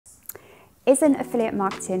Isn't affiliate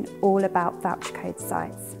marketing all about voucher code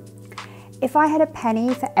sites? If I had a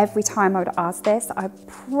penny for every time I would ask this, I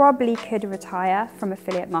probably could retire from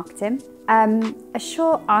affiliate marketing. A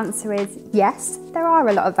short answer is yes, there are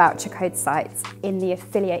a lot of voucher code sites in the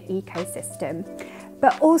affiliate ecosystem,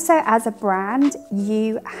 but also as a brand,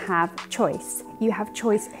 you have choice. You have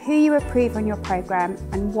choice who you approve on your program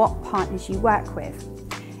and what partners you work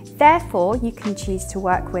with. Therefore, you can choose to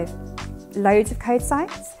work with loads of code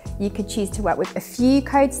sites, you could choose to work with a few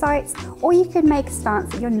code sites, or you could make a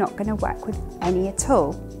stance that you're not going to work with any at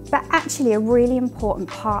all. But actually a really important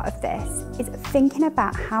part of this is thinking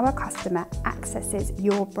about how a customer accesses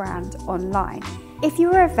your brand online. If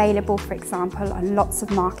you are available, for example, on lots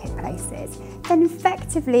of marketplaces, then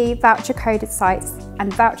effectively voucher coded sites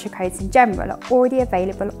and voucher codes in general are already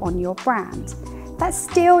available on your brand. That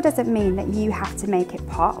still doesn't mean that you have to make it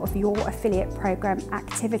part of your affiliate program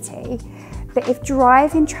activity. But if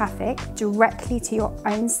driving traffic directly to your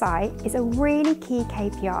own site is a really key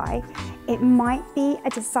KPI, it might be a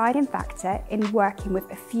deciding factor in working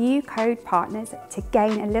with a few code partners to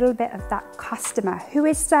gain a little bit of that customer who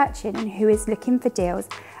is searching and who is looking for deals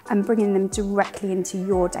and bringing them directly into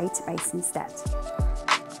your database instead.